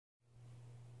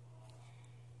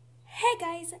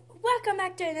guys, welcome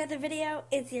back to another video.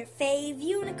 It's your fave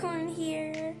unicorn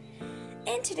here.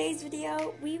 In today's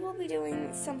video, we will be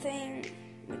doing something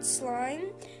with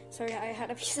slime. Sorry, I had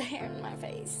a piece of hair in my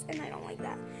face, and I don't like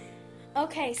that.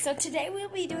 Okay, so today we'll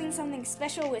be doing something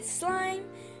special with slime.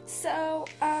 So,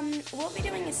 we'll be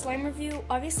doing a slime review.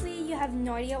 Obviously, you have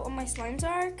no idea what my slimes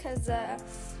are, because I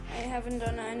haven't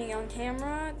done any on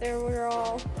camera. They were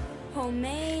all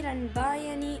homemade. I didn't buy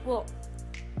any. Well,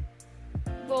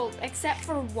 except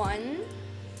for one.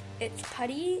 It's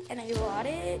putty, and I bought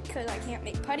it because I can't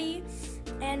make putty.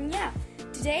 And yeah,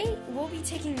 today we'll be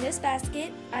taking this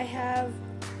basket. I have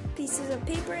pieces of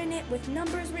paper in it with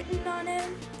numbers written on it.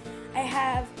 I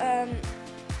have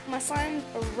my slime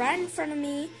right in front of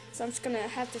me, so I'm just gonna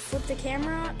have to flip the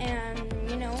camera and,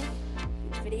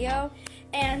 video.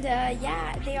 And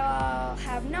yeah, they all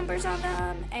have numbers on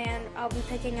them, and I'll be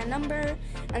picking a number,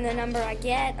 and the number I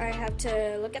get, I have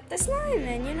to look at the slime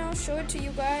and, show it to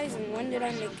you guys, and when did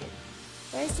I make it.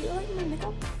 Guys, do you like my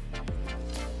makeup?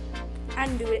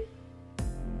 Undo it.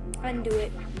 Undo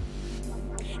it.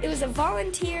 It was a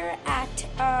volunteer at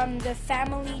the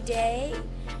family day,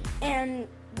 and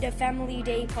the family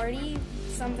day party,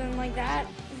 something like that,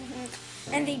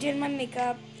 and they did my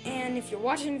makeup. And if you're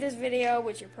watching this video,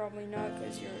 which you're probably not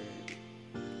because you're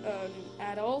an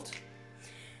adult,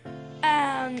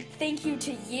 thank you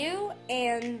to you.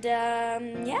 And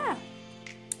yeah,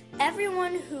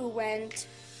 everyone who went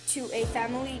to a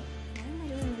family,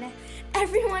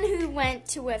 everyone who went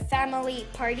to a family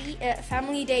party,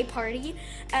 family day party,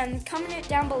 comment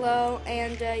down below.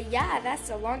 And yeah, that's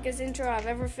the longest intro I've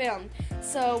ever filmed.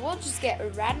 So we'll just get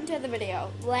right into the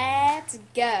video. Let's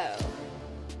go.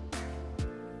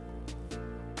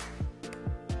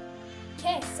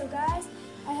 Okay, so guys,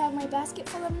 I have my basket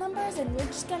full of numbers and we're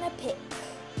just gonna pick.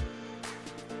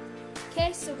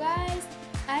 Okay, so guys,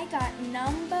 I got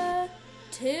number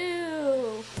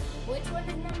 2. Which one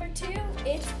is number 2?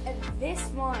 It's this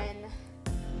one.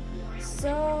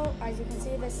 So, as you can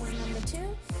see, this is number 2.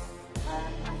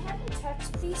 I haven't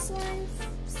touched these slimes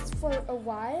for a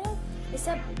while,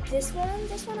 except this one.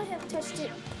 This one I haven't touched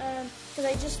it because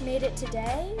I just made it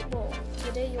today. Well,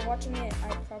 the day you're watching it,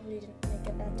 I probably didn't make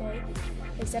it that day,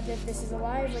 except if this is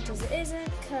alive, which it isn't,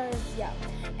 because, yeah.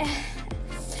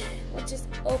 We'll just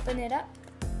open it up,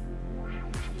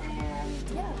 and,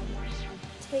 yeah,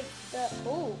 take the,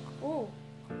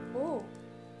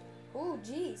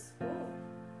 jeez,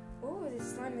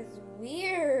 this slime is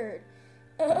weird.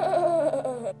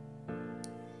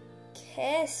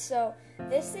 Okay, so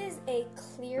this is a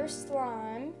clear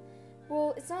slime.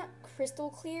 Well, it's not crystal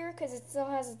clear because it still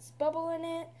has its bubble in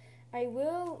it. I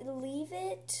will leave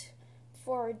it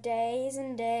for days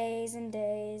and days and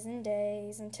days and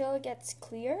days until it gets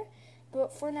clear.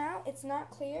 But for now, it's not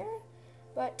clear.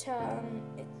 But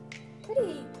it's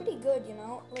pretty good,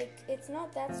 Like, it's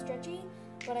not that stretchy,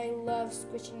 but I love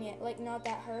squishing it, like, not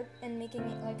that hard, and making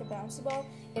it like a bouncy ball.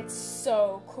 It's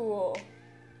so cool.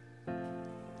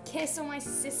 Okay, so my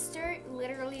sister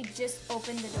literally just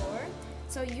opened the door,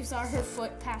 so you saw her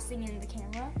foot passing in the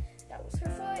camera. That was her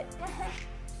foot.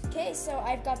 Okay, so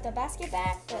I've got the basket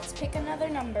back. Let's pick another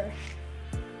number.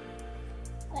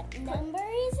 What number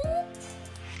is it?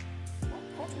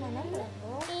 That's my number,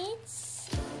 girl.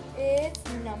 It's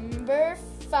number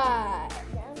 5.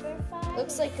 Number 5.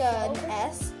 Looks like an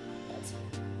S.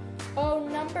 Oh,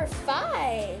 number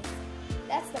 5.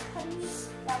 That's the putty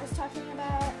that I was talking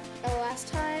about last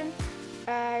time.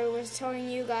 I was telling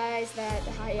you guys that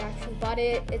I actually bought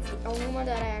it. It's the only one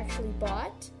that I actually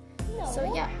bought. No.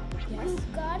 So yeah. Yes. You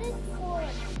got it for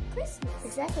Christmas.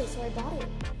 Exactly, so I bought it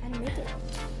and made it.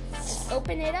 Let's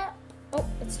open it up. Oh,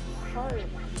 it's hard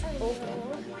to open.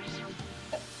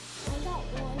 I got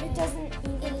one. It doesn't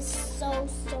even... It is so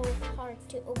hard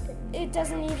to open. It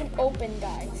doesn't even open,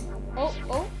 guys.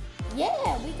 Oh.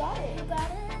 Yeah, we got it. You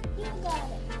got it? You got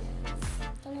it.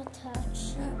 Don't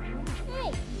touch.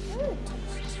 Hey, you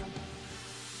touched.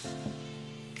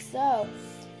 So,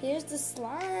 here's the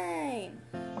slime.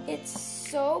 It's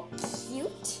so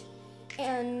cute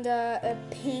and a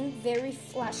pink, very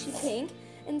flashy pink.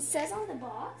 And it says on the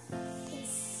box, it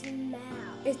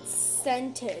smells. It's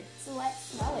scented. So let's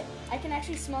smell it. I can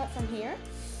actually smell it from here.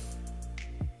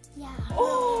 Yeah.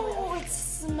 Oh, it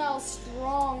smells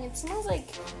strong. It smells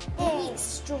like maybe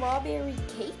strawberry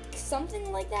cake,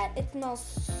 something like that. It smells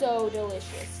so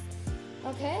delicious.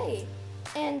 Okay.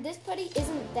 And this putty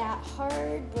isn't that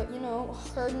hard, but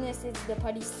hardness is the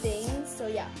putty's thing. So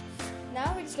yeah.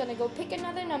 Now we're just gonna go pick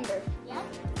another number. Yeah.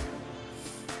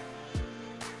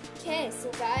 Okay, so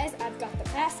guys, I've got the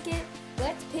basket.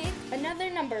 Let's pick another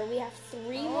number. We have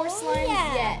 3 more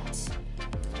slimes yet.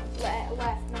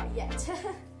 left, not yet.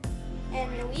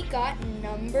 And we got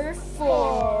number 4.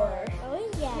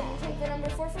 Oh yeah. Can you take the number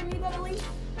 4 for me, Bubbly?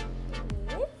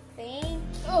 Thank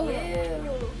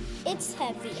you. It's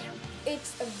heavy.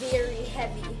 It's very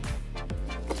heavy.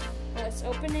 Let's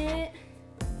open it.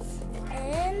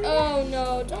 And Oh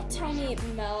no, don't tell me it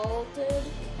melted.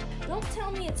 Don't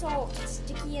tell me it's all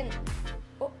sticky and...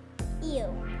 Oh, ew.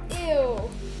 ew.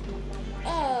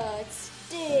 It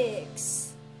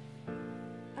sticks.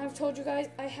 I've told you guys,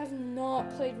 I have not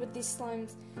played with these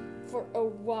slimes for a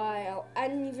while. I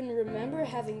didn't even remember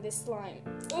having this slime.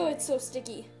 Oh, it's so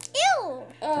sticky. Ew.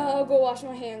 I'll go wash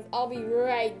my hands. I'll be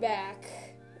right back.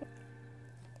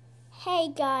 Hey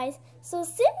guys, so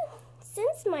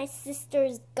since my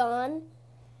sister's gone,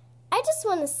 I just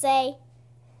want to say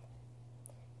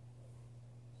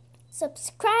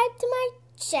subscribe to my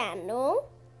channel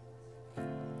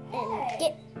and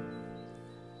get.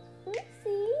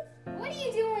 Oopsies. What are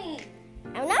you doing?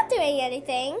 I'm not doing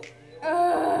anything.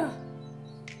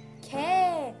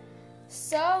 Okay,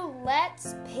 so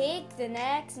let's pick the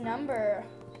next number.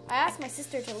 I asked my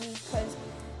sister to leave because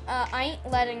I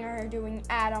ain't letting her doing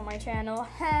ad on my channel.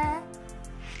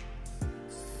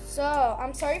 So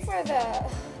I'm sorry for the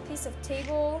piece of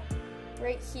table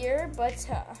right here, but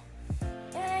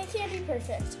I can't be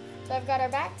perfect. So I've got our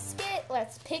basket.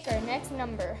 Let's pick our next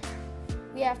number.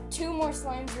 We have 2 more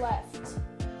slimes left.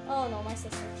 Oh no, my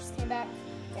sister just came back.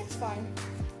 It's fine.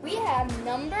 We have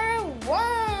number 1.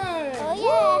 Oh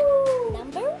yeah, Woo!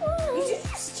 number 1. Did you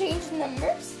just change the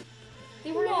numbers?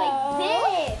 They were No.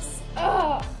 like this.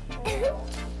 Oh.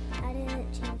 I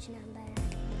didn't change number.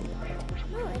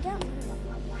 No, I don't.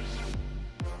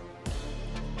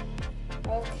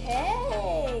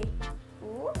 Okay.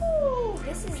 Ooh,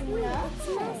 this is nice.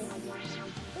 Ooh.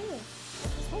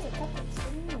 It smells like cupcakes. What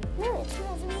do you mean? No, it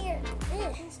smells weird.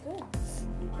 It tastes good.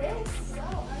 Okay, so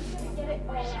I'm just gonna get it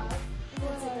all out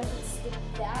since it doesn't stick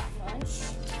that much.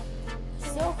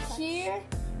 So here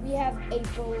we have a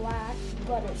black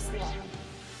butter slime.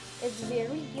 It's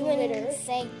very You wouldn't glitter.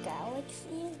 say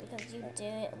galaxy because you do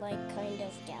it like kind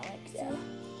of galaxy.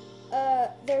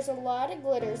 There's a lot of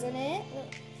glitters in it.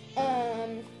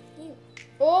 Ew.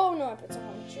 Oh no, I put some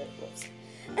on the shirt. Whoops.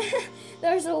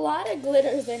 There's a lot of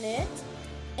glitters in it,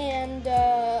 and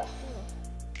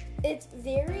it's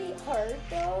very hard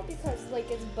though because like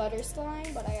it's butter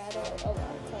slime, but I added a lot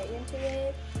of clay into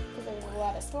it because there's a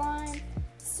lot of slime.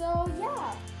 So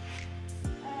yeah,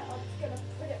 I'm gonna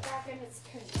put it back in its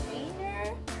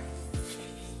container.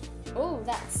 Oh,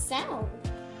 that sound!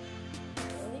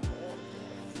 Really good.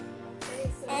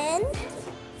 Okay, so And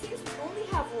since we only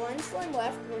have 1 slime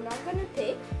left, we're not gonna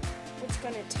pick. We're just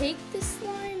gonna take this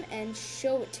slime and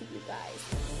show it to you guys.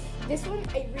 This one,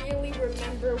 I really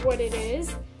remember what it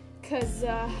is, cause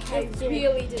I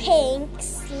really didn't. pink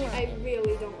slime. I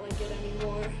really don't like it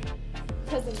anymore,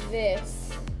 cause of this.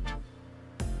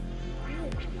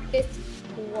 It's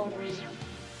watery.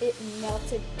 It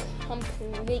melted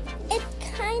completely.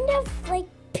 It's kind of like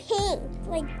pink,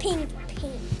 like pink.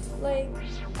 Like,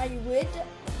 I would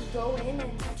go in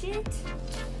and touch it,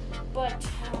 but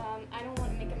I don't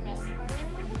want to make a mess of it.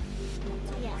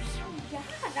 Yeah. Yeah,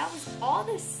 that was all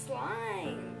the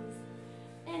slimes.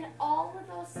 And all of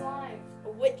those slimes,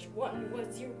 which one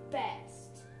was your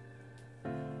best?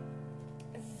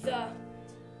 The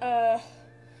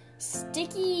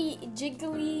sticky,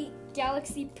 jiggly,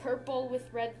 galaxy purple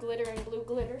with red glitter and blue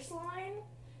glitter slime?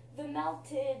 The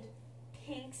melted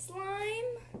pink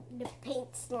slime? The pink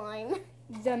slime.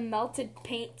 The melted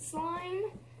paint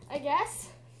slime, I guess.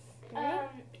 Right.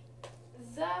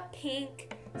 The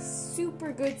pink,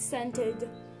 super good scented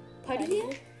putty,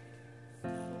 which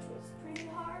was pretty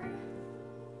hard.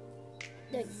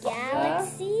 The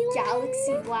galaxy one.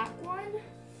 Galaxy black one.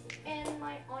 And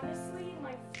honestly,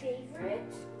 my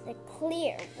favorite, The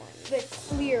clear one. the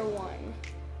clear one.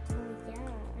 Oh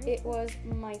yeah. It was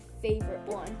my favorite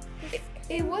one.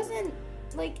 It wasn't,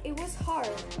 it was hard,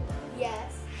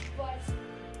 yes, but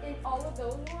in all of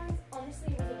those ones,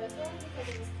 honestly, it was the best one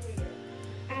because it was clear.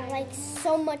 I like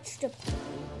so much to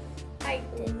I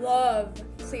love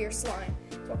clear slime.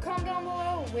 So comment down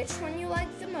below which one you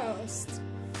like the most.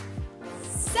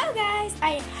 So guys,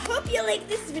 I hope you liked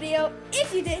this video.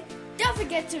 If you did, don't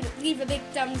forget to leave a big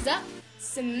thumbs up,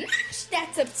 smash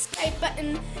that subscribe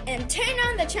button, and turn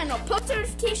on the channel post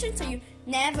notification so you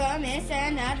never miss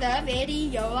another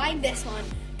video like this one.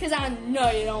 Because I know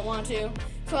you don't want to.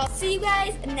 So I'll see you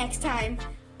guys next time.